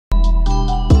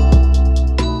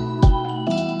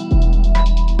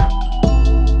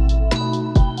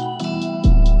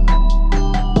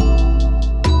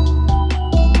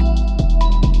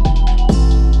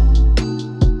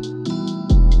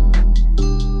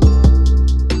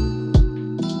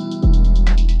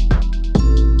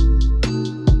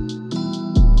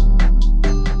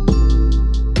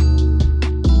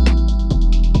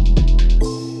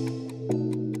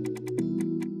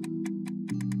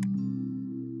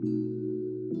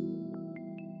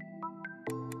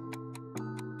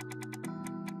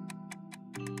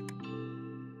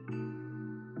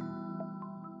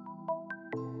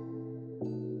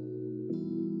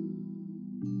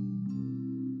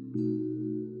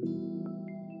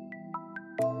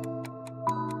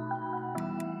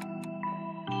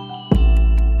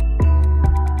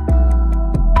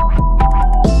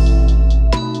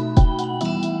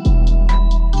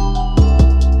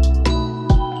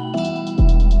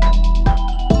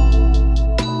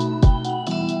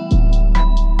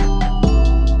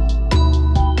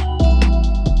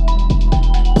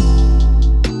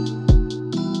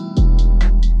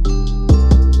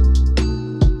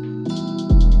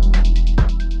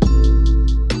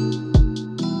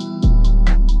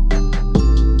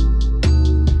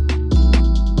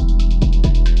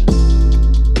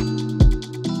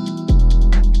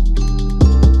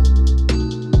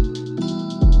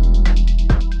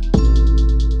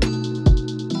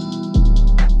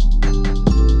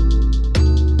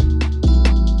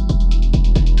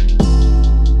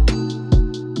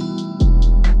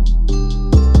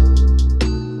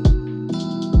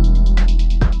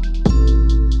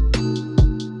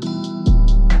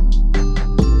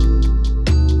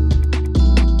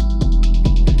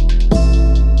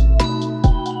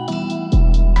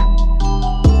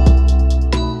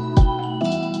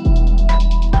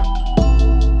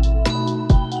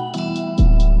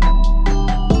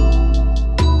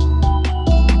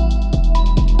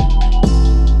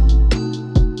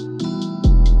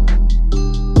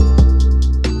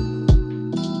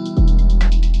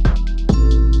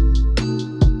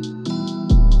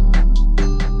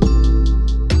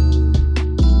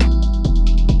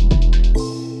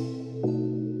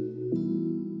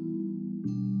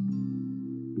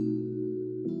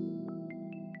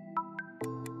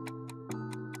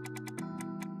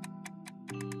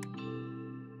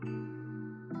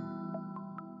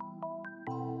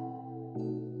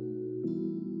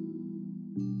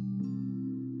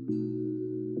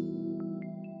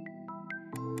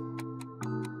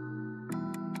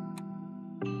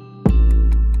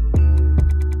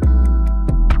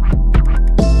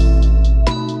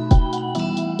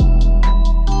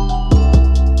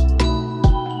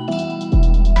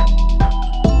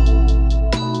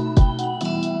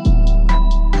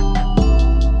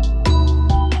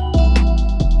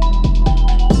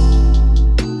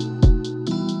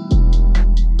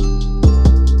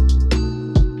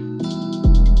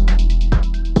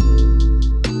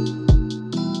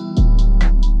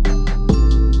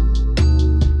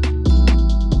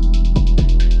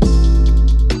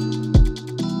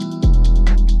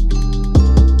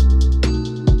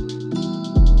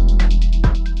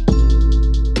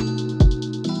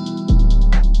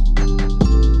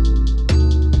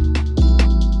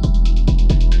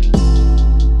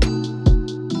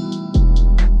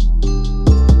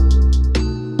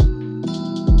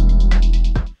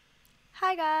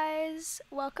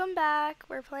welcome back.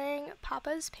 We're playing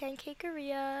Papa's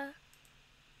Pancakeria.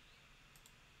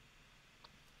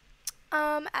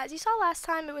 As you saw last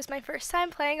time, it was my first time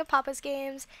playing a Papa's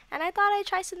games, and I thought I'd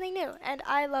try something new, and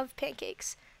I love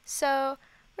pancakes. So,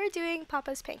 we're doing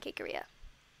Papa's Pancakeria.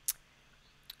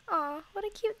 Aw, what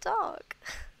a cute dog.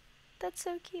 That's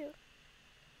so cute.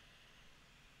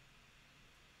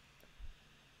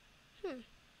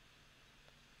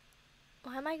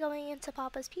 Why am I going into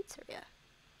Papa's Pizzeria?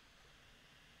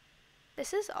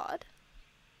 This is odd.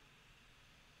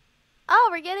 Oh,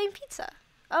 we're getting pizza.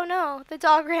 Oh no, the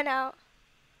dog ran out.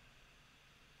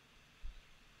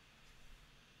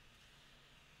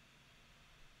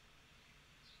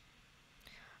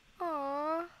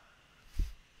 Aww.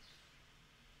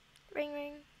 Ring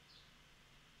ring.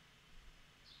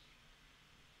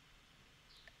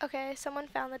 Okay, someone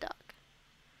found the dog.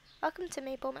 Welcome to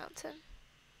Maple Mountain.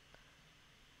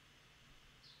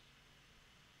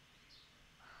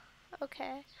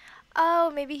 Okay.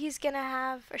 Oh, maybe he's gonna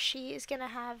have, or she is gonna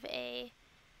have a,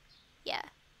 yeah.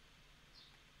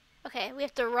 Okay, we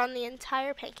have to run the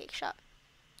entire pancake shop.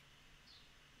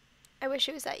 I wish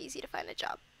it was that easy to find a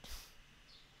job.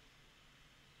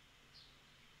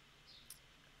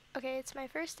 Okay, it's my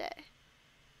first day.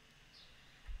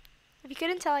 If you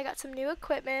couldn't tell, I got some new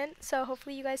equipment, so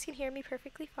hopefully you guys can hear me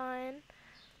perfectly fine.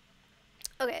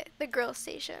 Okay, the grill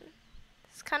station.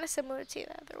 It's kind of similar to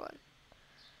the other one.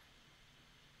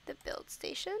 The build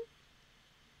station.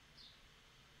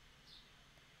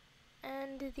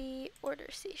 And the order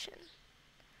station.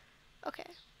 Okay.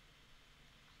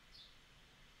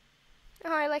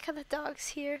 Oh, I like how the dog's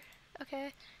here.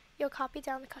 Okay. You'll copy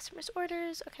down the customer's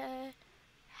orders. Okay.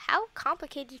 How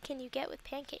complicated can you get with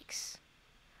pancakes?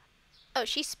 Oh,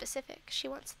 she's specific. She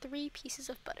wants 3 pieces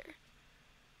of butter.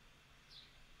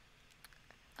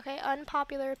 Okay,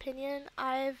 unpopular opinion.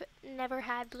 I've never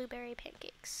had blueberry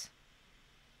pancakes.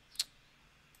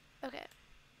 Okay.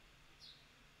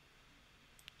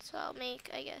 So I'll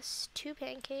make, I guess, 2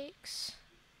 pancakes.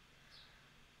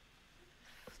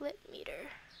 Flip meter.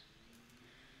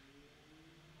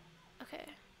 Okay.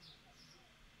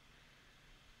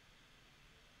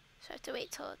 So I have to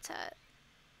wait till it's at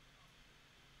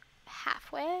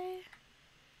halfway.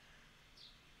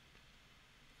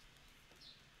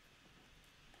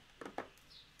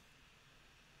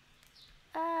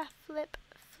 Flip,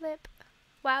 flip.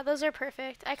 Wow, those are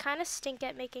perfect. I kind of stink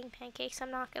at making pancakes, I'm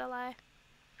not gonna lie.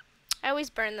 I always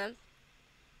burn them.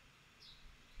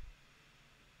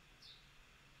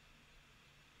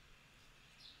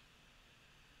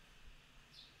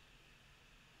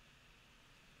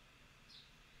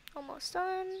 Almost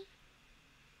done.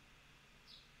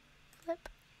 Flip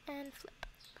and flip.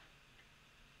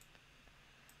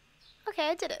 Okay,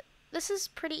 I did it. This is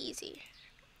pretty easy.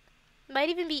 Might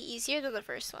even be easier than the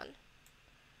first one.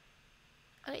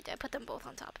 Okay, did I put them both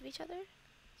on top of each other?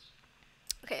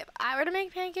 Okay, if I were to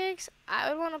make pancakes, I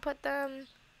would want to put them...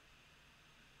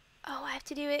 Oh, I have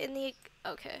to do it in the...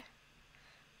 Okay.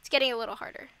 It's getting a little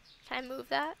harder. Can I move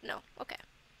that? No. Okay.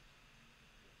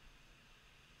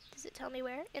 Does it tell me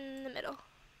where? In the middle.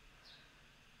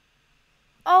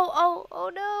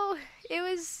 Oh no! It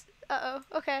was... Uh-oh.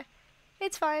 Okay.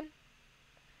 It's fine.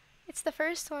 It's the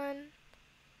first one.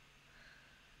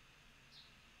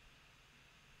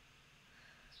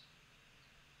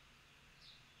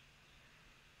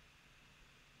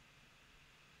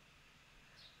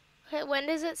 Okay, when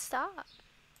does it stop?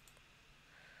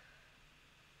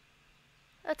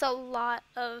 That's a lot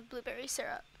of blueberry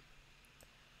syrup.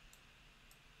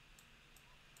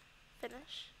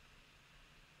 Finish.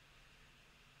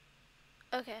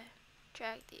 Okay.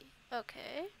 Drag the...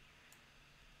 Okay.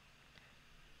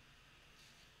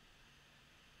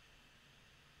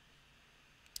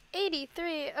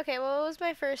 $83. Okay, well, it was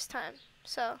my first time,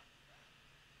 so...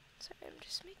 Sorry, I'm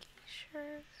just making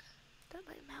sure that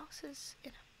my mouse is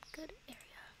in a good area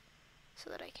so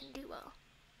that I can do well.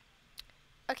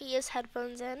 Okay, he has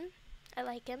headphones in. I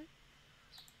like him.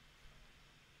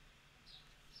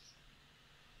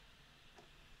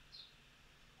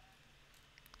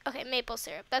 Okay, maple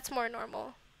syrup. That's more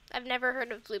normal. I've never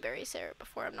heard of blueberry syrup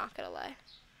before, I'm not gonna lie.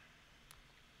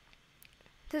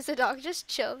 Does the dog just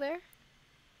chill there?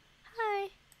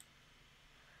 Hi.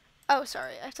 Oh,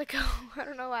 sorry, I have to go. I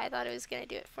don't know why I thought it was gonna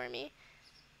do it for me.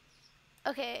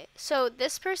 Okay, so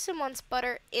this person wants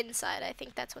butter inside. I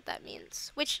think that's what that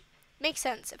means. Which makes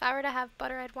sense. If I were to have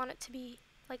butter, I'd want it to be,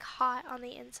 like, hot on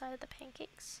the inside of the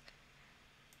pancakes.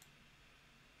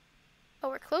 Oh,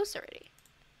 we're closed already.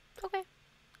 Okay,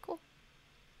 cool.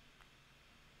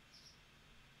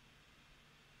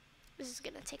 This is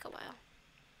gonna take a while.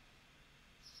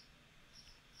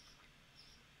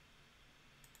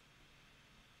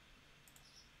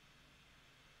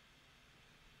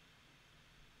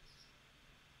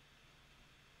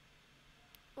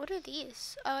 What are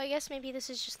these? Oh, I guess maybe this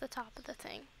is just the top of the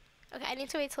thing. Okay, I need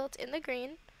to wait till it's in the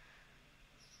green.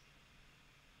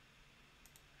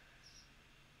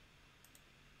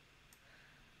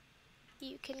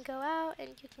 You can go out and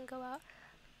you can go out.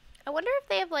 I wonder if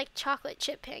they have like chocolate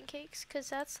chip pancakes,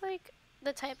 because that's like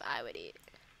the type I would eat.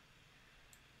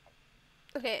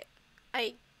 Okay,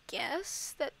 I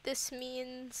guess that this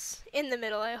means in the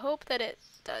middle. I hope that it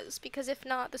does, because if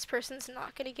not, this person's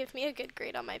not going to give me a good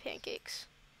grade on my pancakes.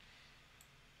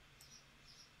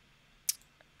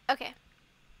 Okay,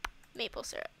 maple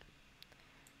syrup.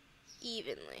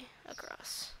 Evenly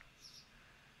across.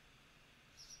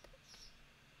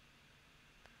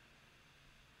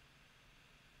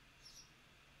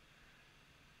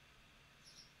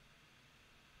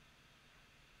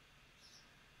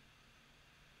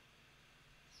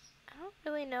 I don't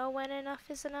really know when enough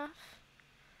is enough.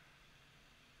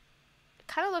 It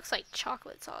kind of looks like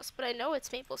chocolate sauce, but I know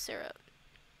it's maple syrup.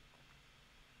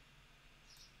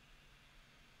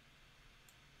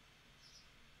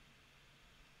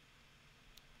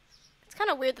 It's kind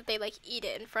of weird that they like eat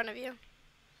it in front of you.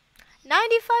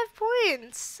 95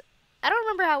 points! I don't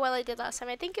remember how well I did last time.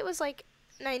 I think it was like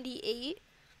 98.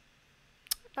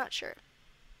 Not sure.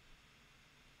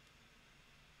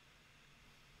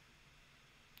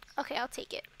 Okay, I'll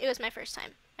take it. It was my first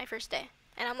time. My first day.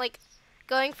 And I'm like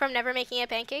going from never making a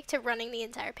pancake to running the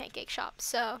entire pancake shop.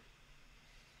 So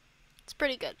it's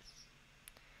pretty good.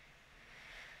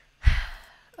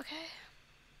 Okay.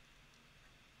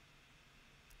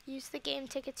 Use the game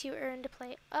tickets you earned to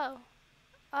play. Oh.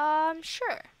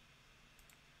 Sure.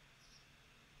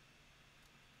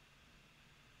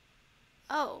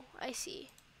 Oh, I see.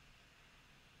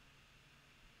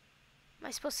 Am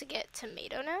I supposed to get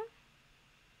tomato now?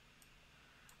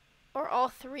 Or all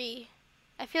three?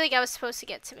 I feel like I was supposed to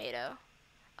get tomato.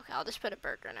 Okay, I'll just put a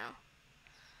burger now.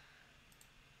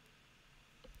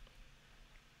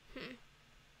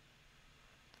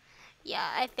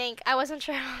 Yeah, I think I wasn't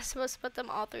sure I was supposed to put them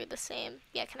all three the same.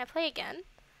 Yeah, can I play again?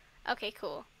 Okay,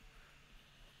 cool.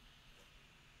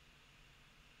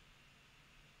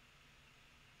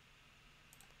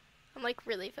 I'm like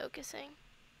really focusing.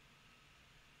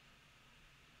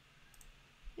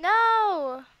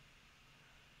 No!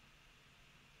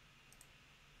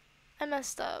 I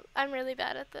messed up. I'm really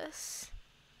bad at this.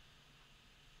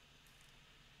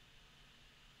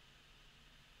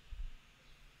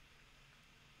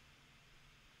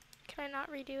 Can I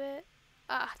not redo it?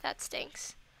 Ah, that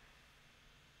stinks.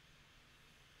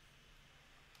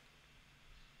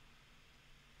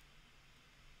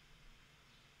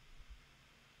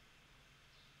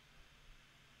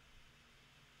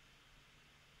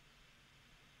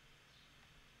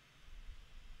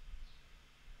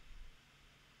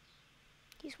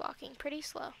 He's walking pretty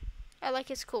slow. I like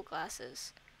his cool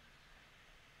glasses.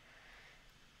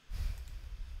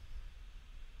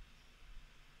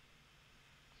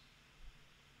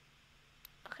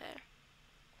 Okay.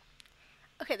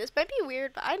 Okay, this might be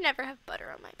weird, but I never have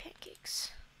butter on my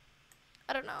pancakes.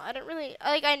 I don't know. I don't really,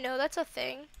 like, I know that's a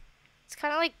thing. It's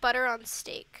kind of like butter on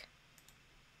steak.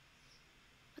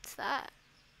 What's that?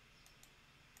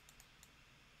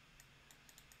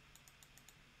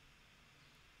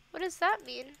 What does that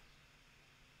mean?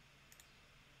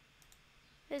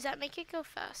 Does that make it go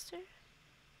faster?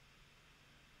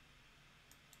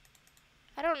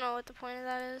 I don't know what the point of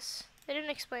that is. They didn't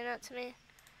explain that to me,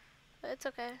 but it's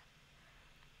okay.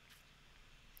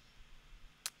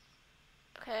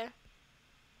 Okay.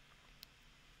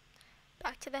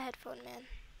 Back to the headphone man.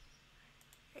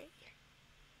 Right.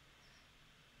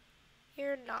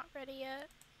 You're not ready yet.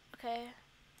 Okay.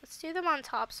 Let's do them on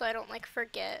top so I don't like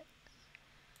forget.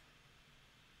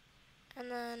 And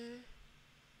then,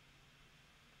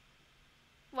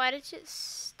 why did it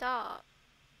stop?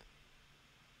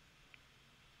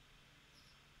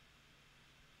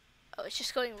 Oh, it's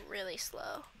just going really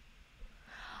slow.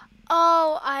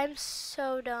 Oh, I'm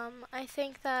so dumb. I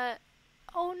think that,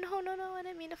 oh no, no, no, I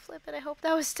didn't mean to flip it. I hope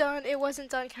that was done. It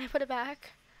wasn't done. Can I put it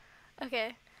back?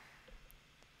 Okay.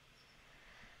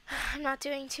 I'm not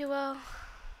doing too well.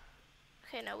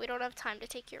 Okay, no, we don't have time to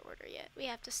take your order yet. We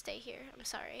have to stay here. I'm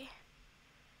sorry.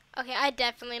 Okay, I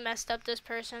definitely messed up this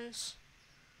person's.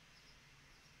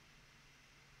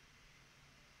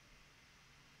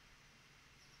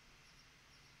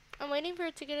 I'm waiting for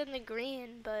it to get in the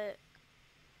green, but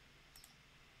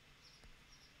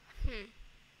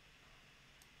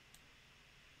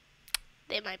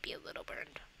they might be a little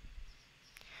burned.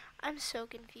 I'm so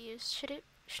confused. Should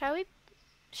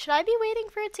I be waiting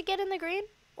for it to get in the green,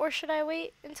 or should I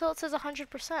wait until it says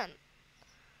 100%?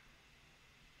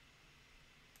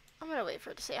 I'm gonna wait for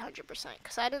it to say 100%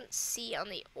 because I didn't see on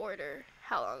the order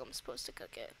how long I'm supposed to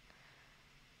cook it.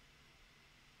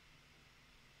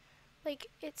 Like,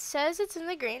 it says it's in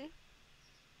the green.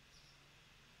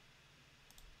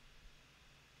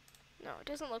 No, it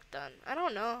doesn't look done. I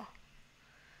don't know.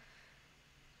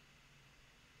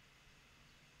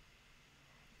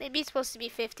 Maybe it's supposed to be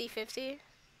 50-50.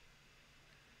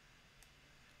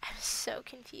 I'm so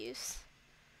confused.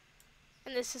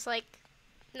 And this is like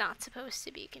not supposed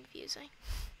to be confusing.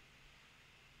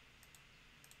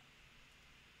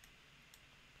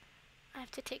 I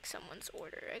have to take someone's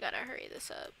order. I gotta hurry this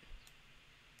up.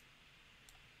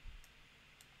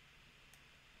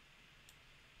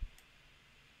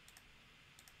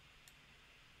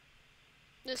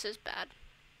 This is bad.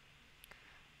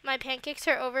 My pancakes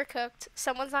are overcooked.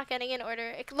 Someone's not getting an order.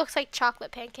 It looks like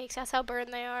chocolate pancakes. That's how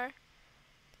burned they are.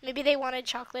 Maybe they wanted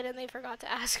chocolate and they forgot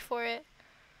to ask for it.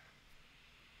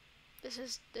 This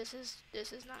is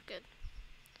not good.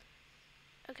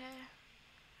 Okay.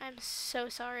 I'm so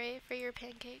sorry for your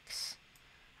pancakes.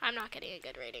 I'm not getting a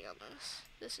good rating on this.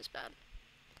 This is bad.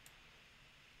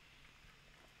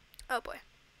 Oh boy.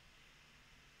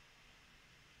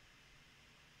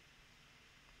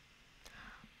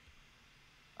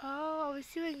 Oh, I was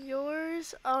doing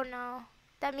yours? Oh no.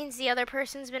 That means the other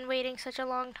person's been waiting such a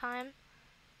long time.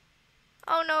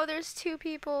 Oh no, there's 2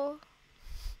 people.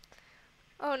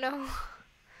 Oh no.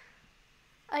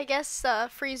 I guess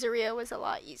Freezeria was a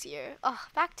lot easier. Ugh,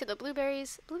 back to the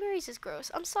blueberries. Blueberries is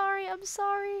gross. I'm sorry. I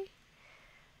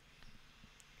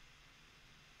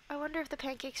wonder if the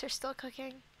pancakes are still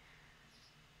cooking.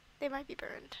 They might be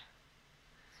burned.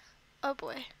 Oh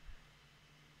boy.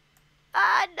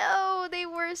 Ah, no, they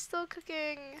were still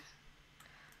cooking.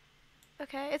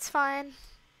 Okay, it's fine.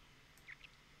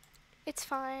 It's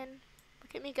fine.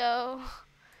 Look at me go.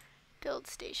 Build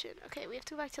station. Okay, we have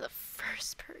to go back to the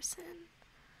first person.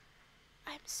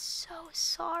 I'm so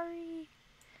sorry.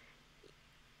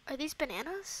 Are these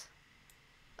bananas?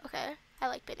 Okay, I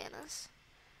like bananas.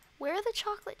 Where are the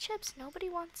chocolate chips? Nobody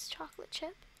wants chocolate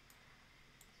chip.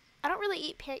 I don't really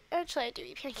eat actually I do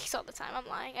eat pancakes all the time. I'm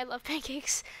lying. I love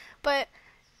pancakes. But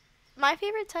my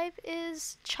favorite type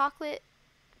is chocolate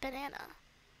banana.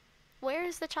 Where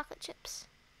is the chocolate chips?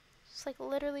 It's like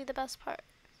literally the best part.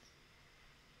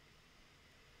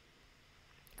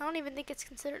 I don't even think it's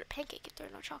considered a pancake if there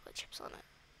are no chocolate chips on it.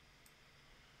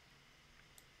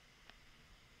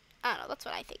 I don't know, that's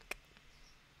what I think.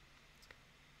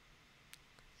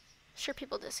 Sure,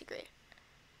 people disagree.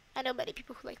 I know many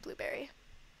people who like blueberry.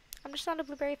 I'm just not a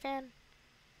blueberry fan.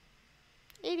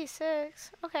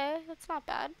 86. Okay, that's not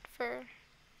bad for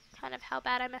kind of how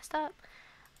bad I messed up.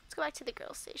 Let's go back to the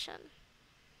grill station.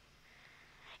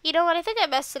 You know what? I think I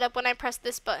messed it up when I pressed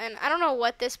this button. I don't know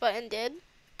what this button did,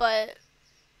 but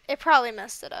it probably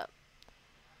messed it up.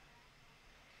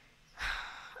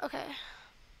 Okay.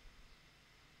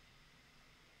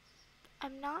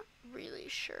 I'm not really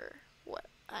sure what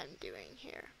I'm doing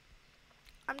here.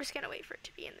 I'm just gonna wait for it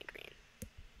to be in the green.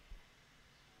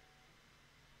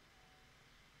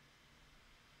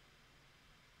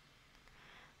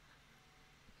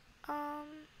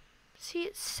 See,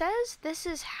 it says this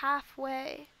is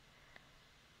halfway.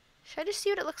 Should I just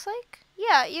see what it looks like?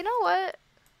 Yeah, you know what?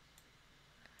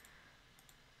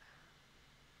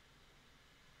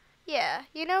 Yeah,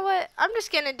 you know what? I'm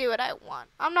just gonna do what I want.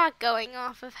 I'm not going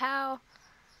off of how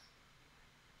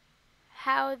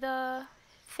the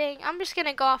thing, I'm just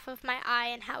gonna go off of my eye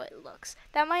and how it looks.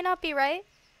 That might not be right,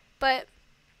 but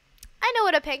I know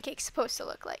what a pancake's supposed to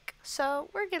look like. So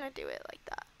we're gonna do it like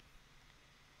that.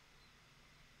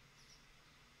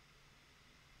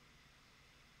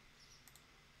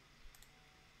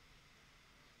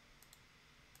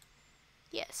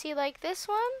 Yeah, see, like this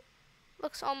one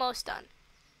looks almost done.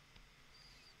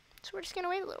 So we're just gonna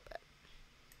wait a little bit.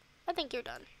 I think you're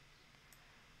done.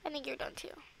 I think you're done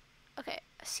too. Okay,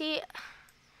 see,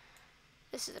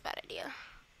 this is a bad idea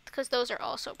because those are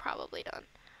also probably done.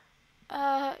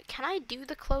 Can I do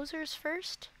the closers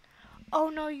first? Oh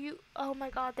no, oh my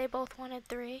god, they both wanted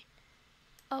 3.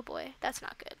 Oh boy, that's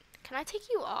not good. Can I take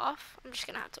you off? I'm just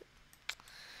gonna have to.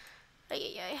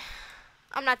 Ay.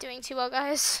 I'm not doing too well,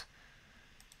 guys.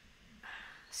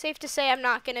 Safe to say I'm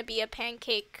not gonna be a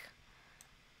pancake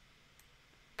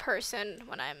person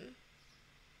when I'm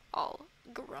all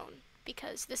grown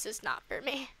because this is not for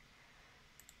me.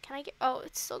 Can I get, oh,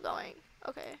 it's still going.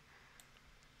 Okay.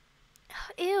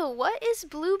 Ew, what is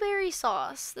blueberry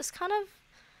sauce? This kind of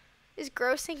is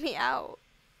grossing me out.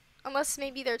 Unless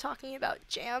maybe they're talking about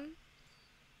jam.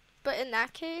 But in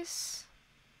that case,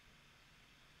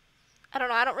 I don't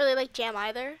know, I don't really like jam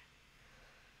either.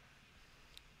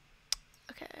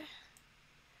 Okay.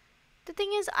 The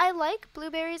thing is, I like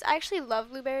blueberries. I actually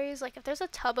love blueberries. Like, if there's a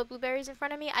tub of blueberries in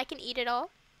front of me, I can eat it all.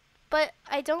 But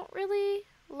I don't really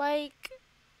like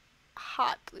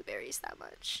hot blueberries that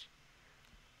much.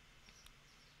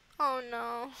 Oh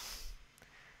no.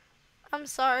 I'm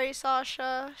sorry,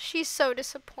 Sasha. She's so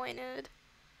disappointed.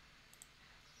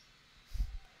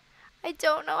 I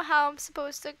don't know how I'm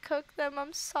supposed to cook them.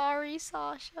 I'm sorry,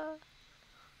 Sasha.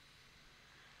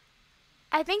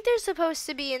 I think they're supposed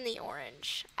to be in the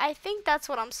orange. I think that's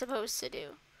what I'm supposed to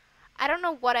do. I don't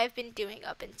know what I've been doing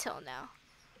up until now.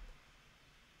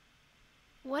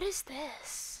 What is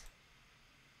this?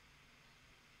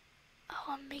 Oh,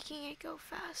 I'm making it go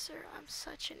faster. I'm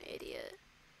such an idiot.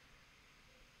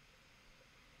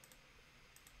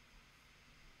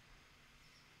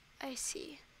 I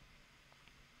see.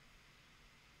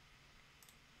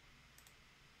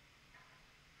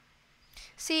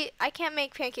 See, I can't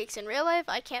make pancakes in real life.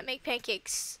 I can't make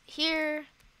pancakes here.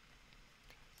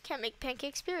 Can't make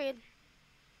pancakes, period.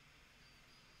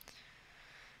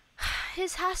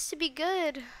 His has to be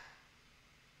good.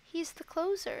 He's the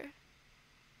closer.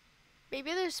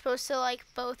 Maybe they're supposed to like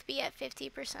both be at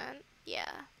 50%.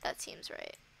 Yeah, that seems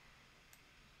right.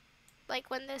 Like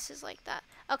when this is like that.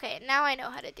 Okay, now I know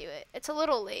how to do it. It's a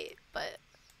little late, but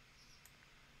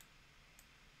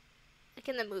like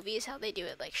in the movies how they do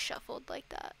it like shuffled like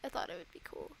that. I thought it would be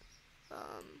cool.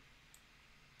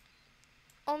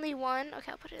 Only one?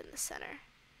 Okay, I'll put it in the center.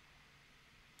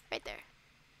 Right there.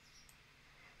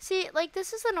 See, like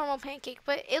this is a normal pancake,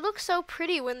 but it looks so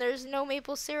pretty when there's no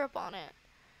maple syrup on it.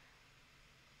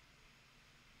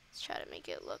 Let's try to make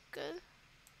it look good.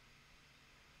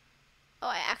 Oh,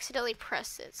 I accidentally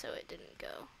pressed it so it didn't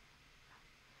go.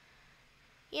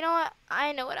 You know what?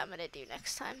 I know what I'm gonna do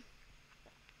next time.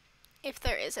 If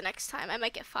there is a next time, I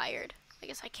might get fired. I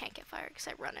guess I can't get fired because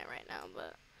I run it right now,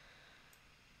 but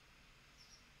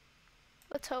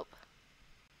let's hope.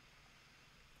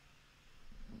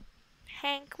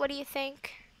 Hank, what do you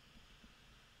think?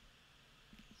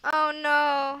 Oh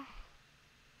no.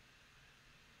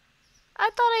 I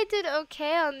thought I did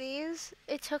okay on these.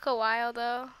 It took a while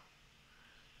though.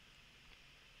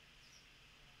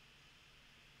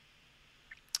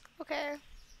 Okay.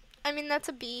 I mean, that's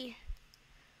a B.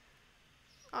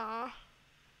 Aw.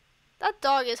 That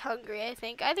dog is hungry, I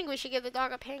think. I think we should give the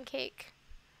dog a pancake.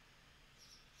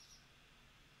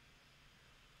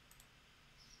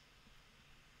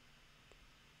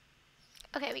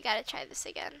 Okay, we gotta try this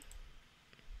again.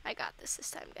 I got this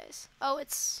time, guys. Oh,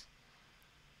 it's...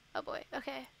 Oh boy,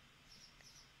 okay.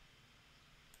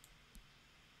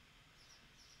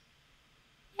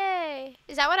 Yay!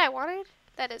 Is that what I wanted?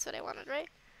 That is what I wanted, right?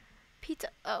 Pizza.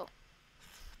 Oh.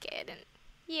 Okay, I didn't.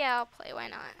 Yeah, I'll play. Why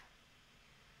not?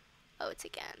 Oh, it's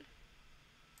again.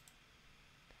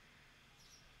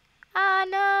 Ah,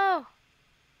 no!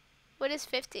 What is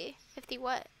 50? 50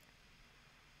 what?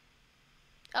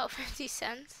 Oh, 50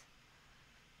 cents.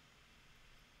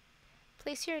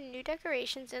 Place your new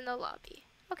decorations in the lobby.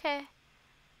 Okay.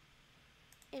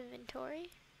 Inventory.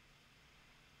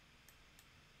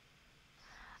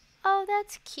 Oh,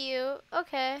 that's cute.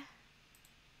 Okay.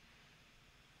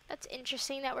 That's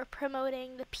interesting that we're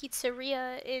promoting the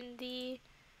pizzeria in the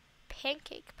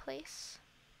pancake place.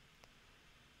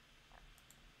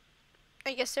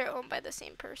 I guess they're owned by the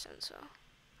same person, so.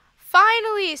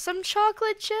 Finally, some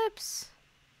chocolate chips.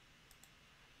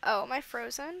 Oh, am I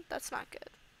frozen? That's not good.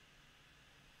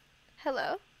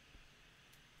 Hello?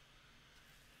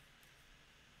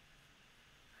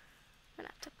 I'm gonna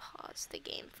have to pause the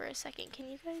game for a second.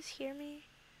 Can you guys hear me?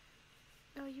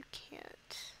 No, you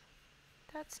can't.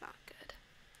 That's not good.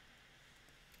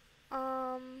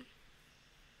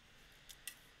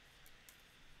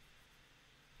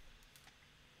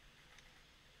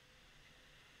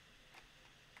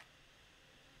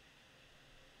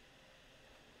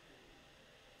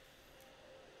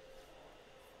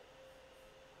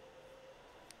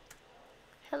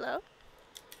 Hello?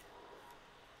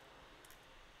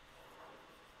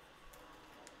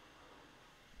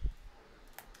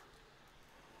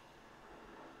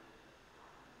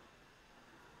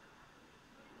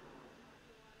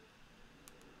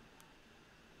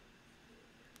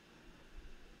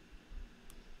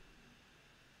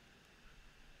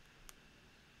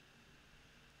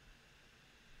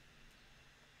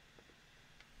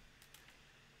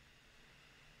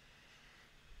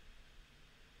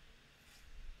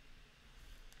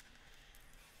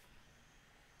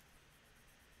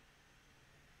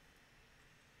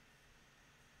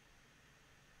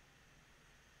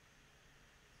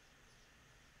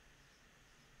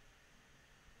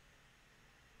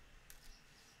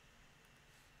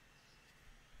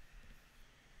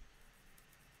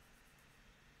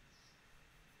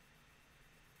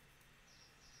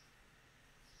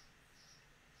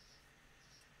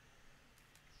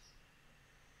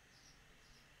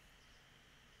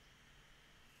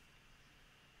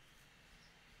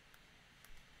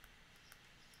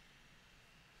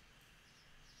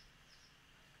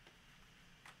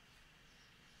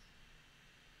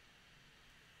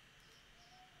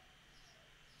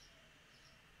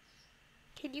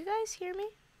 Can you guys hear me?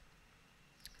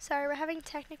 Sorry, we're having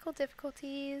technical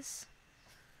difficulties.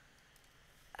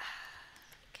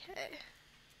 Okay.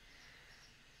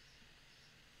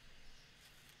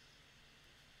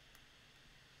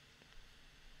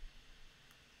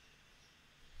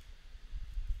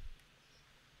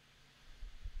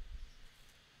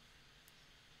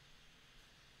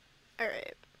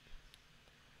 Alright.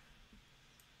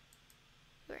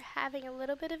 We're having a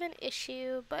little bit of an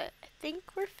issue, but I think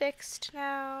we're fixed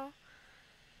now.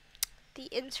 The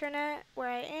internet where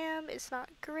I am is not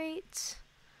great.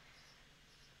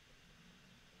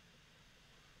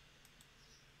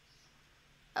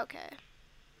 Okay.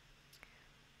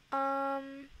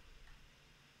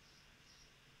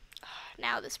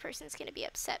 Now this person's gonna be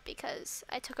upset because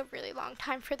I took a really long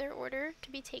time for their order to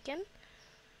be taken.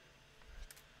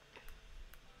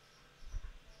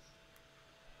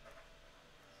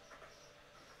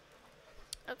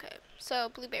 Okay, so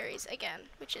blueberries again,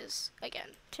 which is, again,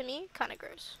 to me, kind of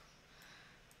gross.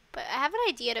 But I have an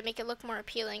idea to make it look more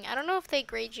appealing. I don't know if they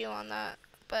grade you on that,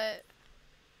 but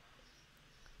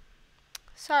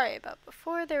sorry about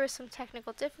before. There were some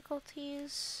technical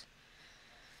difficulties.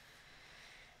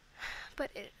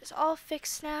 But it is all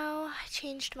fixed now. I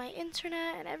changed my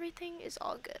internet and everything is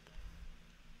all good.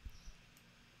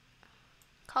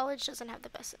 College doesn't have the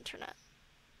best internet.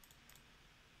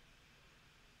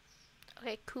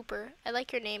 Okay, Cooper. I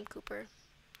like your name, Cooper.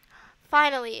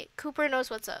 Finally, Cooper knows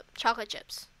what's up. Chocolate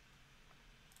chips.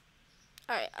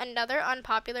 Alright, another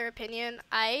unpopular opinion.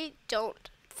 I don't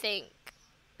think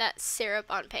that syrup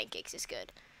on pancakes is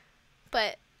good.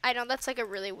 But I know that's like a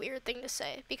really weird thing to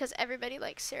say because everybody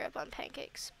likes syrup on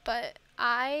pancakes. But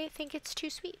I think it's too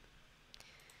sweet.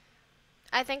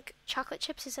 I think chocolate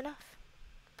chips is enough.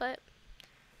 But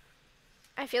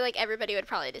I feel like everybody would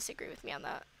probably disagree with me on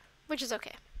that, which is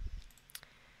okay.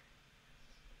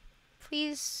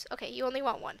 Please, okay, you only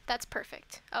want one. That's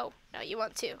perfect. Oh, no, you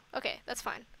want two. Okay, that's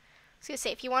fine. I was gonna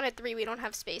say, if you wanted three, we don't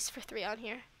have space for three on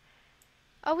here.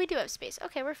 Oh, we do have space.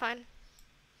 Okay, we're fine.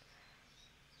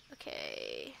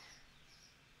 Okay.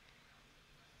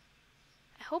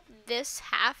 I hope this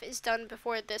half is done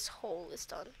before this whole is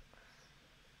done.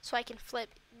 So I can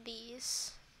flip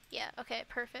these. Yeah, okay,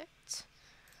 perfect.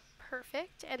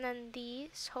 Perfect. And then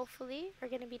these, hopefully, are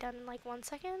gonna be done in like 1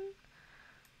 second.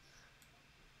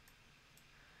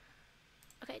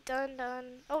 Okay, done,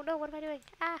 done. Oh no, what am I doing?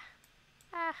 Ah.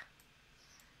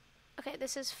 Okay,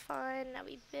 this is fun. Now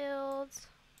we build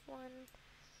one.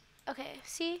 Okay,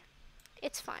 see?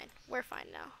 It's fine. We're fine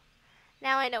now.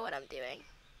 Now I know what I'm doing.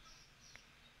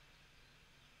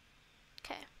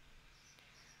 Okay.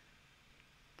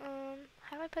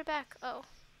 How do I put it back? Oh.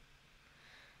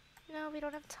 No, we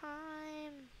don't have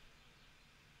time.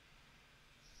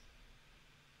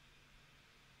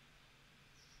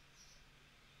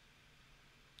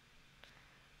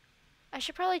 I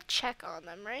should probably check on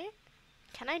them, right?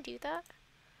 Can I do that?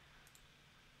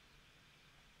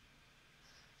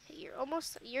 Hey,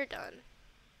 you're done.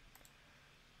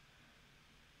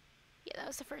 Yeah, that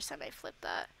was the first time I flipped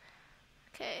that.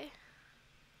 Okay.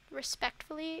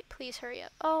 Respectfully, please hurry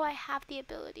up. Oh, I have the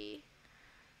ability.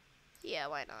 Yeah,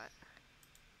 why not?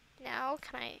 Now,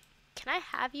 can I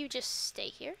have you just stay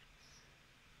here?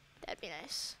 That'd be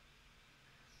nice.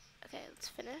 Okay, let's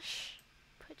finish.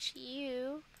 Put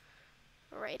you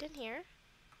right in here.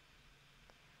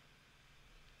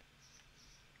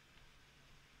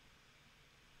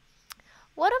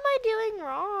 What am I doing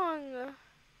wrong?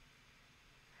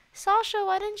 Sasha,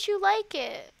 why didn't you like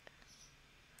it?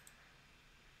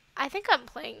 I think I'm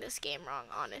playing this game wrong,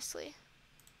 honestly.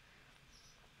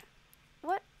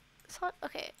 What?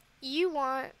 Okay, you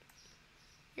want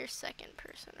your second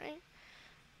person, right?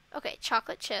 Okay,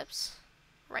 chocolate chips.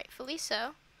 Rightfully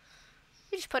so.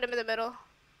 You just put them in the middle.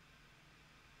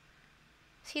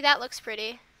 See, that looks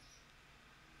pretty.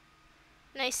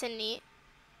 Nice and neat.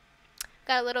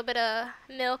 Got a little bit of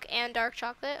milk and dark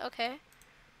chocolate. Okay.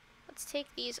 Let's take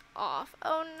these off.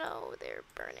 Oh no, they're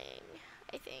burning,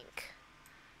 I think.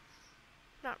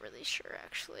 Not really sure,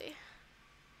 actually.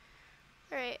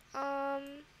 Alright,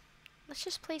 let's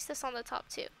just place this on the top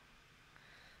too.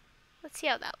 Let's see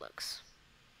how that looks.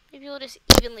 Maybe we'll just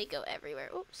evenly go everywhere.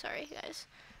 Oh, sorry, guys.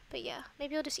 But yeah,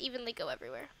 maybe we'll just evenly go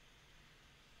everywhere.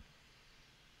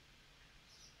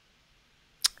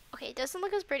 Okay, it doesn't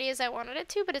look as pretty as I wanted it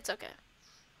to, but it's okay.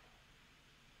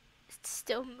 It's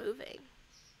still moving.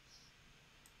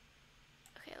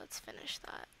 Okay, let's finish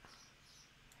that.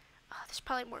 Oh, there's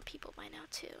probably more people by now,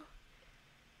 too.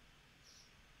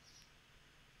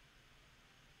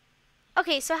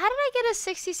 Okay, so how did I get a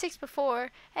 66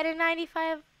 before and a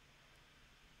 95?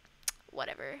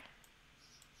 Whatever.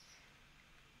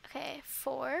 Okay,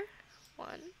 4. 1,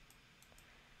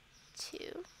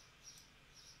 2,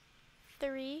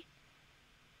 3,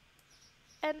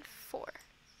 and 4.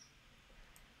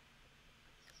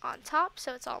 On top,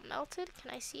 so it's all melted.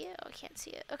 Can I see it? Oh, I can't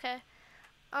see it. Okay.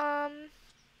 And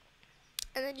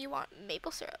then you want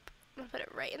maple syrup. I'm gonna put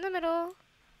it right in the middle,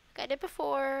 like I did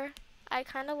before. I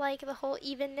kind of like the whole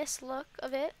evenness look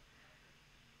of it.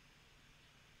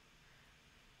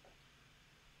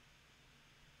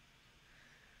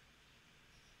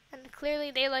 And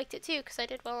clearly they liked it too, because I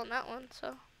did well on that one,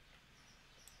 so.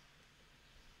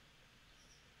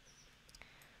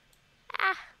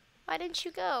 Ah, why didn't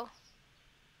you go?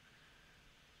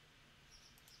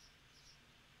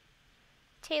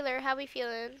 Taylor, how we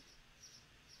feeling?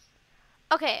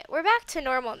 Okay, we're back to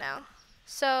normal now.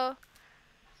 So,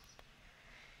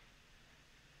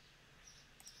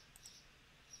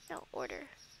 no order.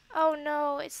 Oh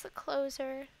no, it's the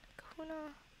closer.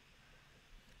 Kuna.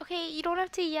 Okay, you don't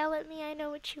have to yell at me. I know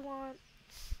what you want.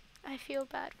 I feel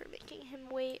bad for making him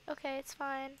wait. Okay, it's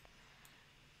fine.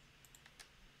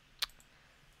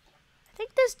 I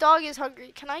think this dog is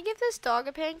hungry. Can I give this dog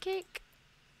a pancake?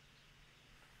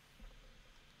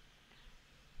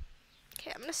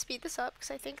 Okay, I'm gonna speed this up because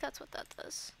I think that's what that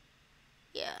does.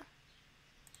 Yeah.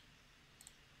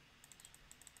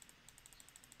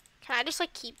 Can I just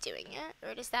like keep doing it?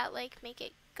 Or does that like make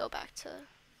it go back to,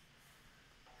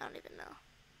 I don't even know.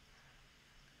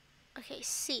 Okay,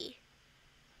 C.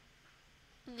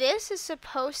 This is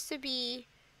supposed to be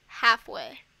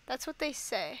halfway. That's what they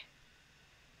say.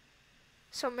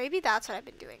 So maybe that's what I've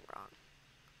been doing wrong.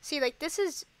 See, like this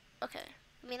is, okay.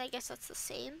 I mean, I guess that's the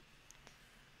same.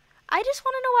 I just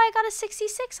want to know why I got a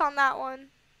 66 on that one.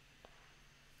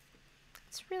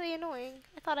 It's really annoying.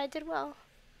 I thought I did well.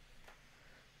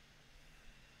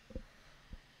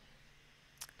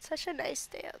 It's such a nice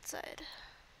day outside,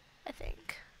 I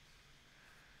think.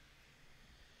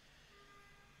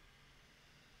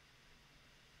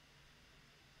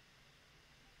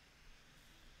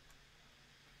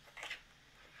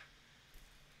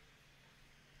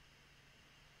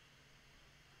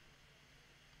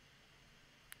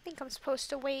 I think I'm supposed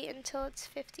to wait until it's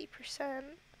 50%.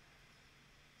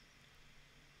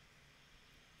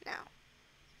 Now.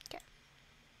 Okay.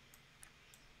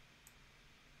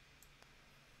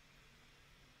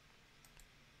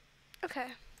 Okay.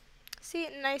 See,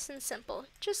 nice and simple.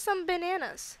 Just some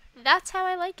bananas. That's how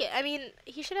I like it. I mean,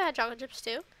 he should have had chocolate chips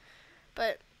too.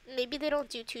 But maybe they don't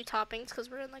do 2 toppings because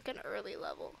we're in like an early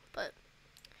level. But,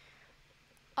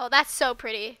 oh, that's so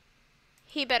pretty.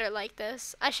 He better like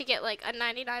this. I should get like a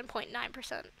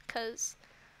 99.9% because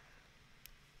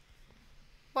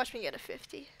watch me get a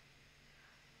 50.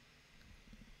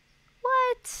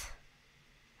 What?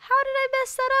 How did I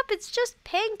mess that up? It's just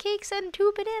pancakes and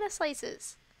 2 banana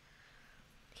slices.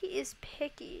 He is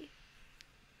picky.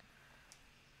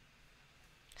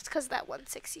 It's because of that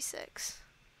 166.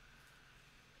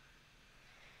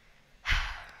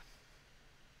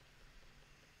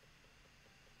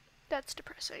 That's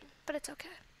depressing, but it's okay.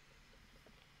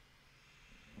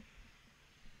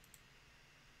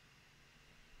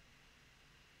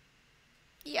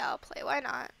 Yeah, I'll play. Why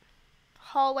not?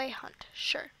 Hallway hunt.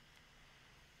 Sure.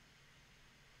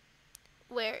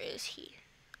 Where is he?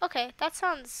 Okay, that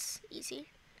sounds easy.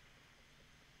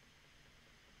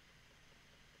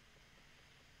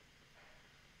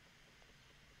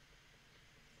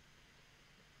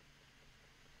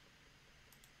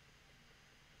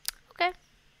 Okay.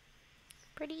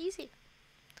 Pretty easy.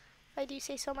 If I do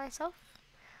say so myself.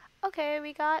 Okay,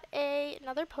 we got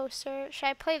another poster. Should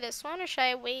I play this one or should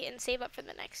I wait and save up for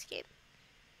the next game?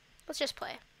 Let's just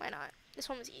play. Why not? This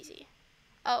one was easy.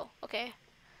 Oh, okay.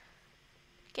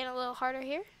 Getting a little harder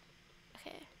here.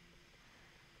 Okay.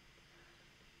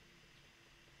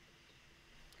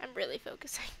 I'm really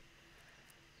focusing.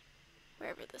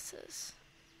 Wherever this is.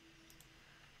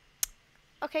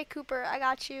 Okay, Cooper, I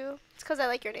got you. It's because I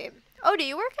like your name. Oh, do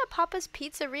you work at Papa's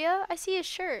Pizzeria? I see his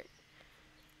shirt.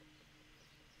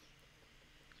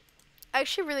 I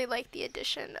actually really like the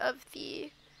addition of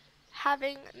the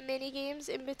having mini games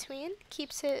in between.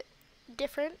 Keeps it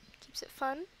different, keeps it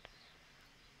fun.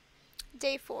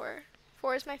 Day 4.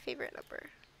 4 is my favorite number,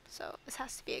 so this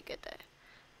has to be a good day.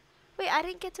 Wait, I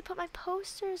didn't get to put my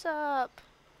posters up.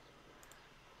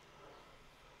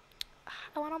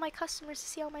 I want all my customers to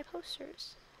see all my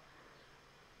posters.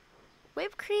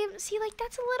 Whipped cream, see, like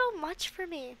that's a little much for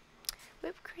me.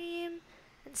 Whipped cream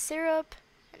and syrup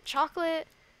and chocolate,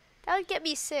 that would get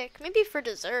me sick. Maybe for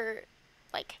dessert,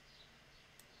 like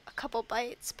a couple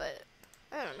bites, but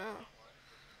I don't know.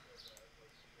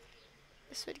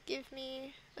 This would give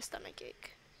me a stomach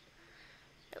ache.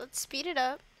 Okay, let's speed it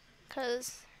up.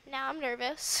 because now I'm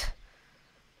nervous.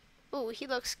 Ooh, he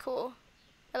looks cool.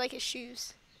 I like his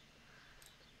shoes.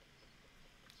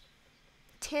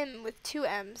 Tim with 2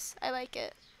 M's. I like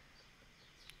it.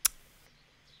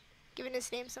 Giving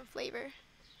his name some flavor.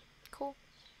 Cool.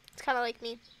 It's kind of like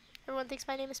me. Everyone thinks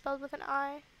my name is spelled with an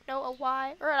I. No, a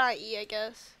Y. Or an I-E, I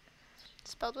guess.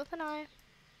 Spelled with an I.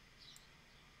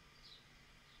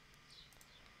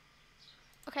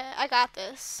 Okay, I got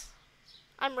this.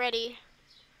 I'm ready.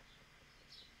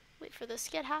 Wait for this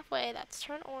to get halfway. That's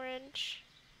turn orange.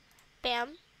 Bam.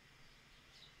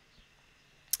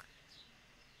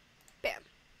 Bam.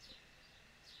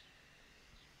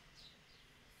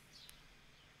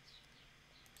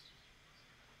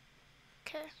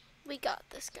 Okay, we got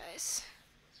this, guys.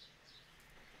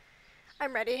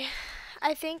 I'm ready.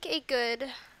 I think a good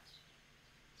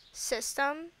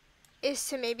system is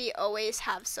to maybe always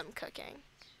have some cooking,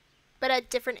 but at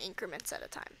different increments at a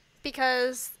time,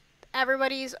 because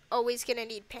everybody's always gonna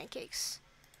need pancakes.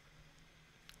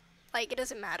 Like, it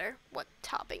doesn't matter what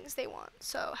toppings they want,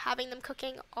 so having them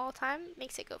cooking all the time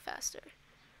makes it go faster.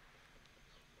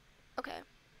 Okay.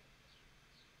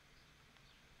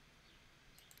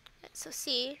 So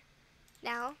see,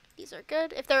 now these are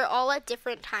good. If they're all at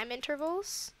different time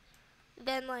intervals,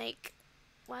 then like,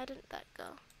 why didn't that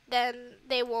go? Then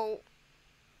they won't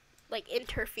like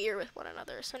interfere with one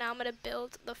another. So now I'm gonna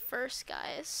build the first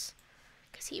guys,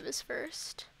 because he was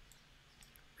first.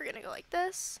 We're gonna go like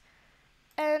this,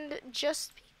 and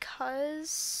just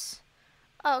because,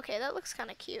 oh, okay, that looks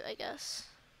kind of cute, I guess.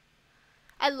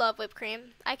 I love whipped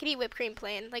cream. I could eat whipped cream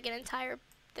plain, like an entire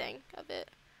thing of it.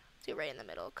 Do right in the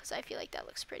middle, because I feel like that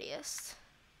looks prettiest.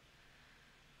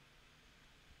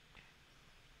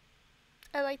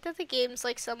 I like that the game's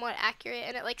like somewhat accurate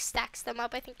and it like stacks them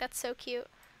up. I think that's so cute.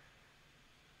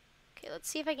 Okay, let's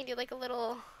see if I can do like a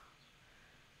little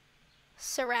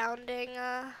surrounding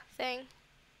thing.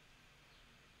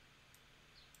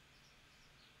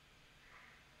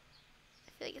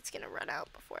 I feel like it's gonna run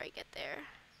out before I get there.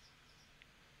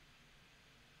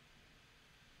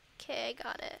 Okay, I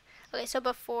got it. Okay, so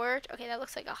before, okay, that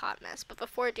looks like a hot mess, but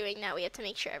before doing that, we have to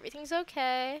make sure everything's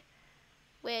okay,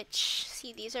 which,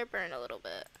 see, these are burned a little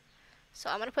bit. So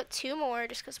I'm going to put 2 more,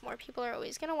 just because more people are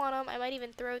always going to want them. I might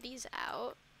even throw these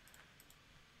out.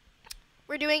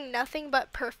 We're doing nothing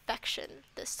but perfection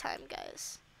this time,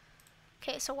 guys.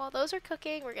 Okay, so while those are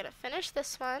cooking, we're going to finish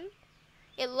this one.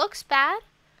 It looks bad,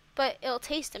 but it'll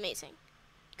taste amazing.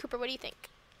 Cooper, what do you think?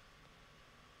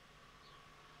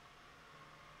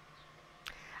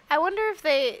 I wonder if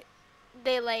they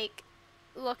like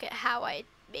look at how I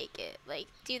make it. Like,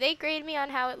 do they grade me on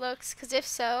how it looks? Because if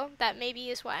so, that maybe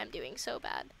is why I'm doing so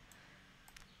bad.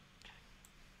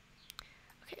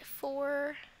 Okay,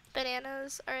 4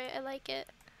 bananas. Alright, I like it.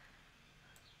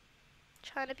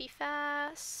 Trying to be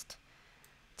fast.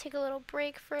 Take a little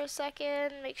break for a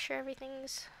second. Make sure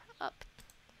everything's up.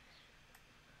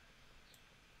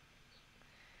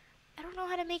 I don't know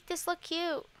how to make this look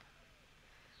cute.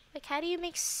 Like, how do you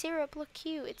make syrup look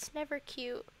cute? It's never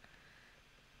cute.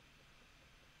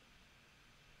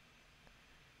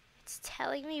 It's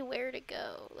telling me where to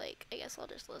go. Like, I guess I'll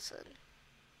just listen.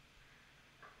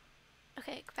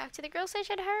 Okay, back to the grill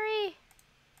station, hurry!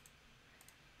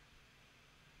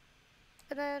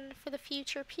 And then for the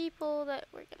future people that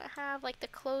we're gonna have, like the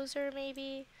closer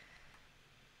maybe.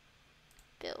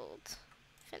 Build.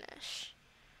 Finish.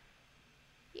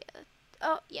 Yeah.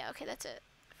 Oh, yeah, okay, that's it.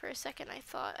 For a second, I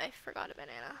thought I forgot a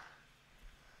banana.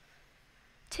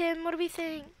 Tim, what do we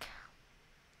think?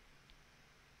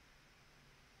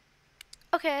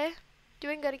 Okay,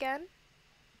 doing good again.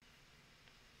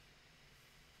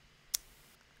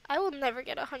 I will never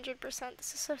get 100%.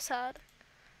 This is so sad.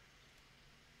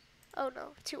 Oh no,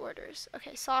 2 orders.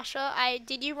 Okay, Sasha, I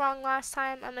did you wrong last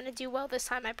time. I'm gonna do well this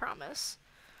time, I promise.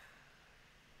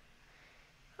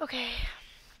 Okay.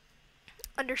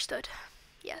 Understood.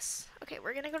 Yes. Okay,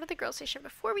 we're gonna go to the grill station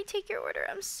before we take your order.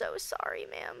 I'm so sorry,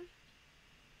 ma'am.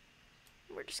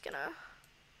 We're just gonna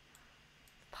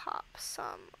pop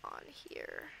some on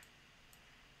here.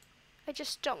 I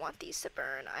just don't want these to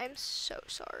burn. I'm so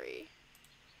sorry.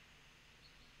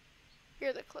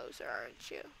 You're the closer,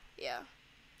 aren't you? Yeah.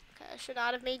 Okay, I should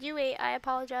not have made you wait. I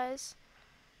apologize.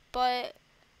 But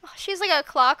oh, she's like a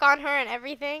clock on her and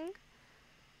everything.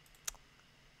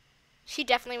 She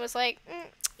definitely was like,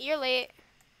 you're late.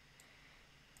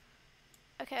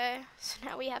 Okay, so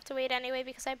now we have to wait anyway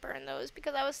because I burned those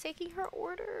because I was taking her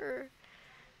order.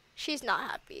 She's not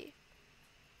happy.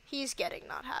 He's getting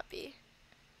not happy.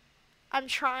 I'm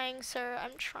trying, sir.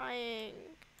 I'm trying.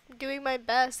 I'm doing my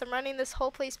best. I'm running this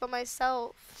whole place by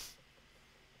myself.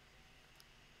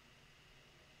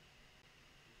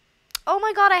 Oh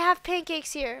my god, I have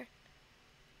pancakes here.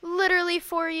 Literally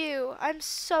for you. I'm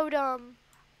so dumb.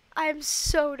 I'm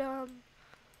so dumb.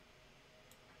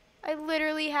 I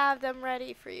literally have them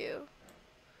ready for you.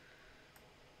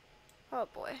 Oh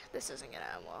boy, this isn't gonna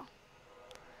end well.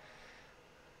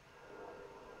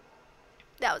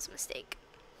 That was a mistake.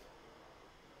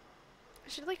 I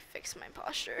should like fix my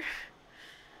posture.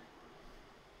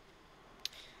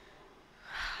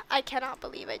 I cannot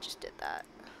believe I just did that.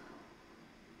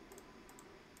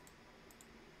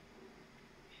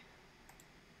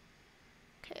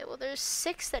 Okay, well there's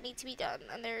 6 that need to be done,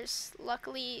 and there's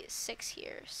luckily 6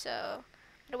 here, so I'm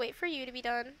gonna wait for you to be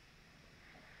done.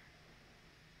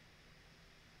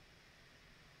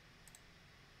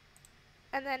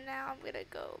 And then now I'm gonna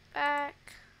go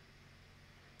back.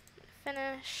 I'm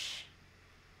gonna finish.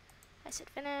 I said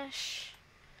finish.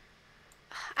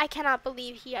 I cannot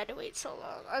believe he had to wait so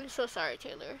long. I'm so sorry,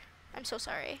 Taylor. I'm so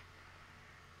sorry.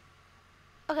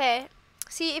 Okay,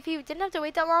 see, if you didn't have to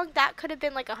wait that long, that could have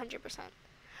been like 100%.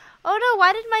 Oh no,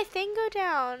 why did my thing go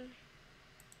down?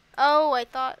 Oh, I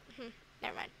thought,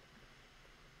 never mind.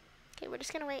 Okay, we're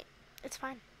just gonna wait. It's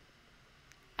fine.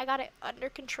 I got it under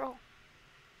control.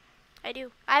 I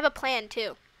do. I have a plan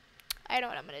too. I know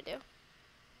what I'm gonna do.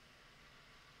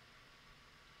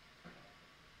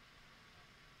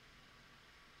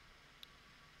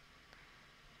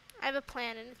 I have a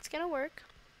plan and it's gonna work.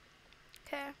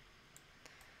 Okay.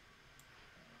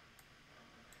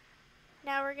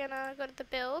 Now we're gonna go to the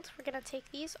build. We're gonna take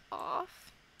these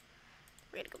off.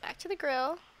 We're gonna go back to the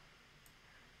grill.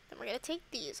 Then we're gonna take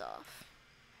these off.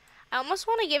 I almost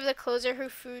want to give the closer her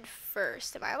food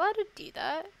first. Am I allowed to do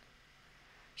that?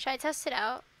 Should I test it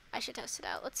out? I should test it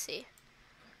out. Let's see.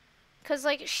 Because,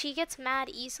 like, she gets mad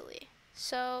easily.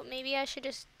 So maybe I should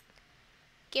just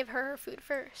give her food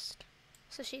first.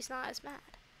 So she's not as mad.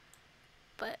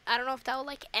 But I don't know if that will,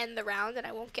 like, end the round and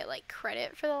I won't get, like,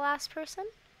 credit for the last person.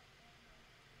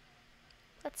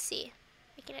 Let's see.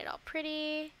 Making it all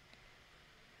pretty.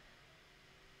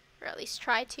 Or at least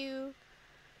try to.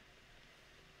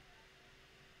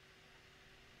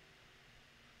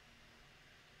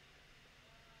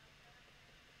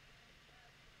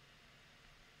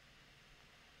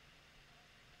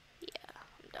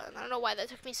 I don't know why that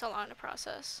took me so long to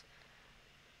process.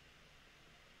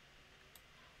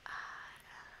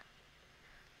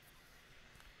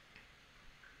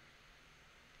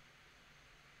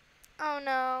 Oh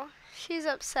no, she's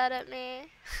upset at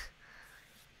me.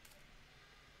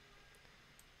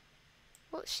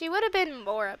 Well, she would have been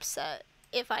more upset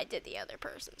if I did the other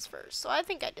person's first, so I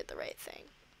think I did the right thing.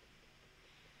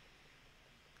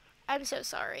 I'm so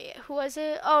sorry. Who was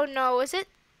it? Oh no, was it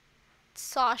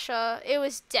Sasha? It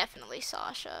was definitely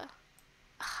Sasha.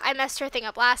 I messed her thing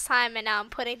up last time and now I'm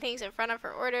putting things in front of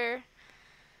her order.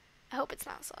 I hope it's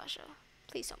not Sasha.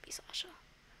 Please don't be Sasha.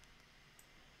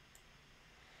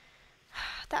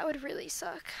 That would really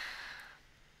suck.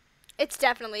 It's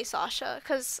definitely Sasha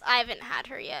because I haven't had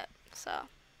her yet, so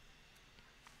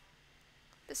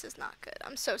this is not good.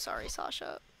 I'm so sorry,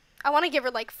 Sasha. I want to give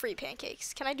her like free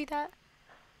pancakes. Can I do that?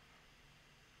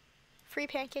 Free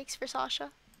pancakes for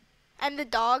Sasha. And the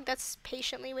dog that's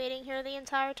patiently waiting here the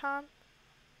entire time.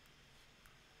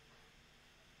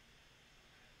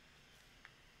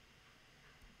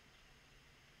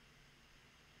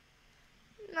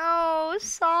 No,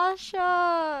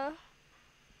 Sasha.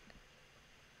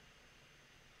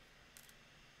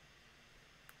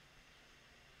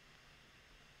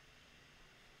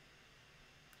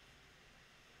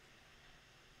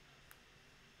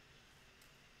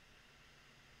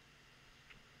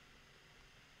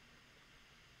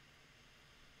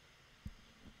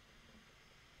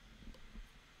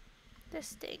 This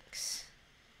stinks.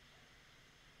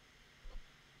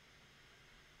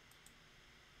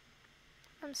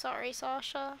 I'm sorry,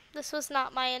 Sasha. This was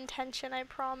not my intention, I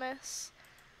promise.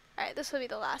 Alright, this will be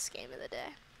the last game of the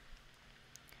day.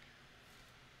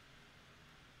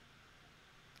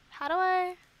 How do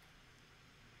I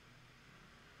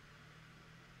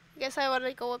guess I want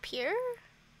to go up here?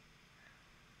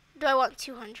 Do I want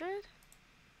 200?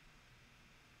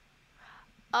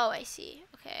 Oh, I see.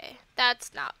 Okay.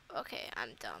 That's not... Okay,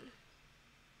 I'm dumb.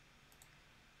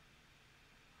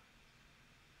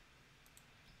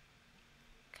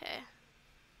 Okay.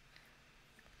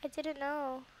 I didn't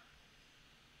know.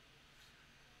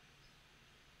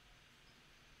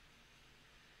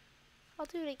 I'll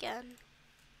do it again.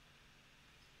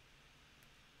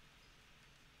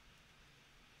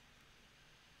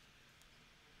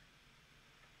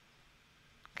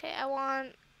 Okay, I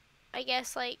want, I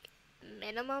guess, like,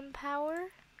 minimum power?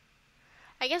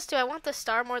 I guess, do I want the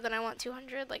star more than I want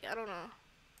 200? Like, I don't know.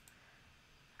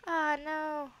 Ah,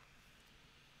 no.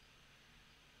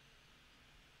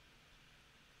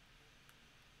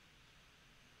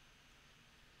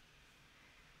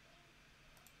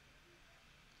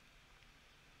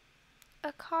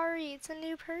 Akari, it's a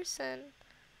new person.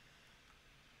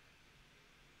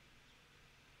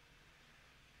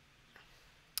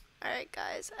 Alright,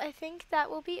 guys, I think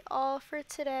that will be all for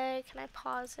today. Can I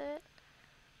pause it?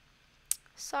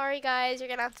 Sorry, guys, you're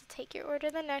gonna have to take your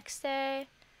order the next day.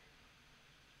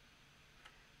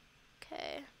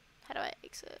 Okay, how do I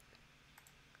exit?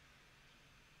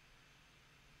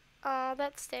 Oh,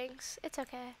 that stinks. It's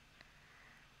okay.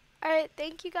 Alright,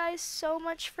 thank you guys so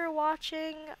much for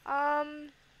watching.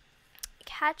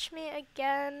 Catch me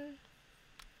again.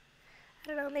 I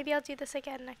don't know, maybe I'll do this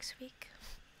again next week.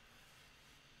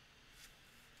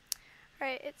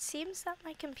 Alright, it seems that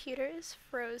my computer is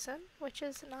frozen, which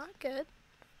is not good.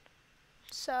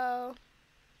 So,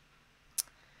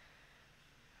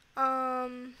 I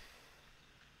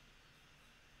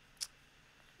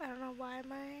don't know why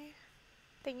my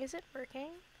thing isn't working.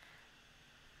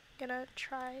 I'm gonna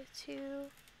try to...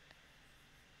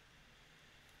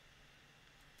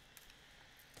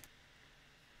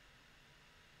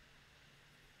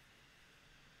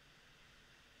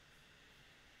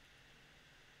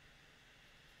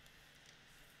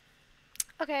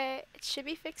 Okay, it should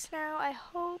be fixed now, I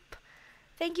hope.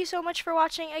 Thank you so much for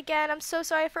watching again. I'm so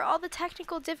sorry for all the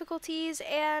technical difficulties,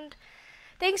 and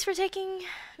thanks for taking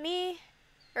me,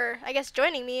 or I guess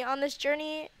joining me on this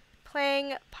journey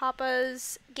playing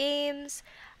Papa's games.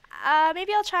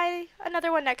 Maybe I'll try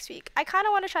another one next week. I kind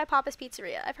of want to try Papa's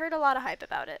Pizzeria. I've heard a lot of hype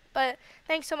about it. But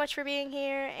thanks so much for being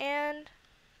here, and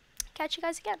catch you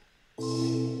guys again.